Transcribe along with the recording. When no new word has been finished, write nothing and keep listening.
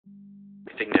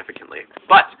significantly.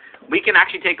 But we can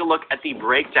actually take a look at the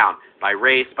breakdown by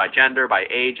race, by gender, by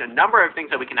age, a number of things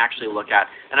that we can actually look at.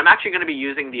 And I'm actually going to be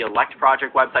using the Elect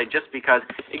Project website just because...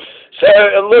 So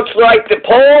it looks like the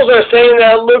polls are saying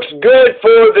that it looks good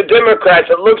for the Democrats.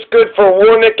 It looks good for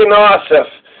Warnock and Ossoff.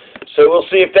 So we'll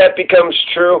see if that becomes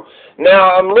true.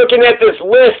 Now, I'm looking at this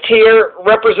list here.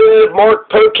 Representative Mark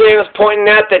Pocan is pointing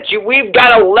out that we've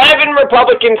got 11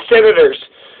 Republican senators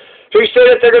who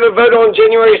said that they're going to vote on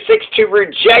January 6th to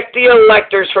reject the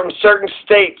electors from certain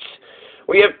states.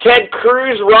 We have Ted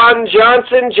Cruz, Ron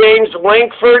Johnson, James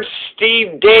Lankford,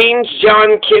 Steve Daines,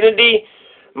 John Kennedy,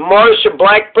 Marsha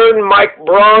Blackburn, Mike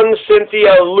Braun,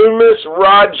 Cynthia Loomis,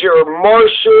 Roger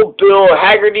Marshall, Bill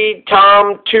Hagerty,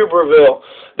 Tom Tuberville.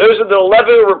 Those are the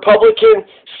 11 Republican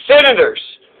senators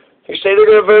who say they're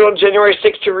going to vote on January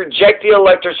 6th to reject the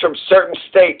electors from certain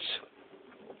states.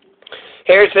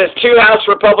 Here it says 2 House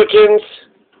Republicans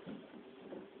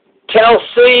tell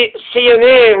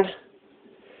CNN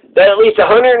that at least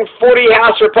 140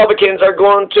 House Republicans are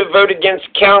going to vote against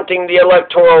counting the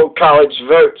Electoral College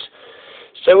votes.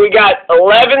 So we got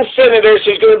 11 senators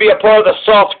who's going to be a part of the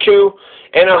soft coup,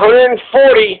 and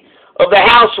 140 of the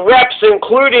House reps,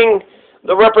 including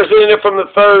the representative from the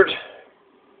 3rd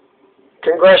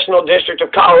Congressional District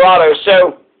of Colorado.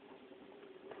 So,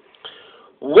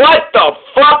 what the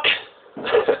fuck?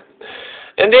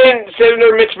 And then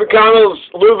Senator Mitch McConnell's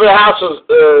Louisville house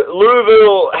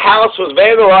was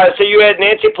vandalized. So you had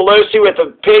Nancy Pelosi with a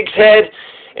pig's head,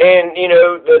 and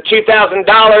the $2,000,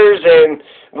 and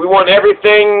we want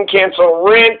everything, cancel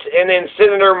rent. And then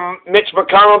Senator Mitch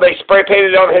McConnell, they spray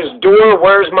painted on his door,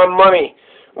 "Where's my money?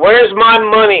 Where's my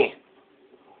money?"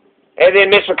 And then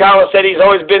Mitch McConnell said he's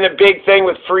always been a big thing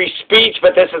with free speech,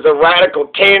 but this is a radical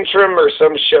tantrum or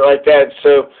some shit like that.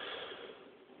 So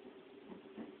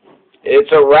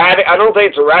I don't think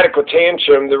it's a radical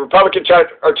tantrum. The Republicans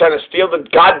are trying to steal the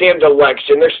goddamn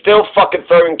election. They're still fucking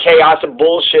throwing chaos and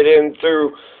bullshit in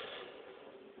through.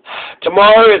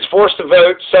 Tomorrow is forced to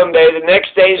vote, Sunday. The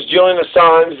next day is Julian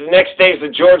Assange. The next day is the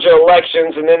Georgia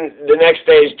elections. And then the next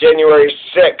day is January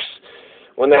 6th,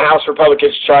 when the House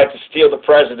Republicans tried to steal the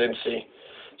presidency.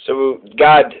 So,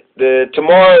 God,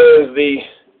 tomorrow is the,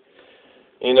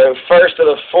 first of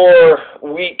the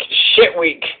 4-week shit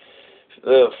week.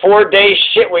 The 4-day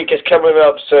shit week is coming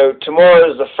up, so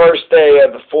tomorrow is the first day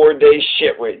of the 4-day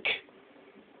shit week.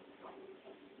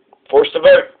 Forced to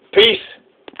vote. Peace.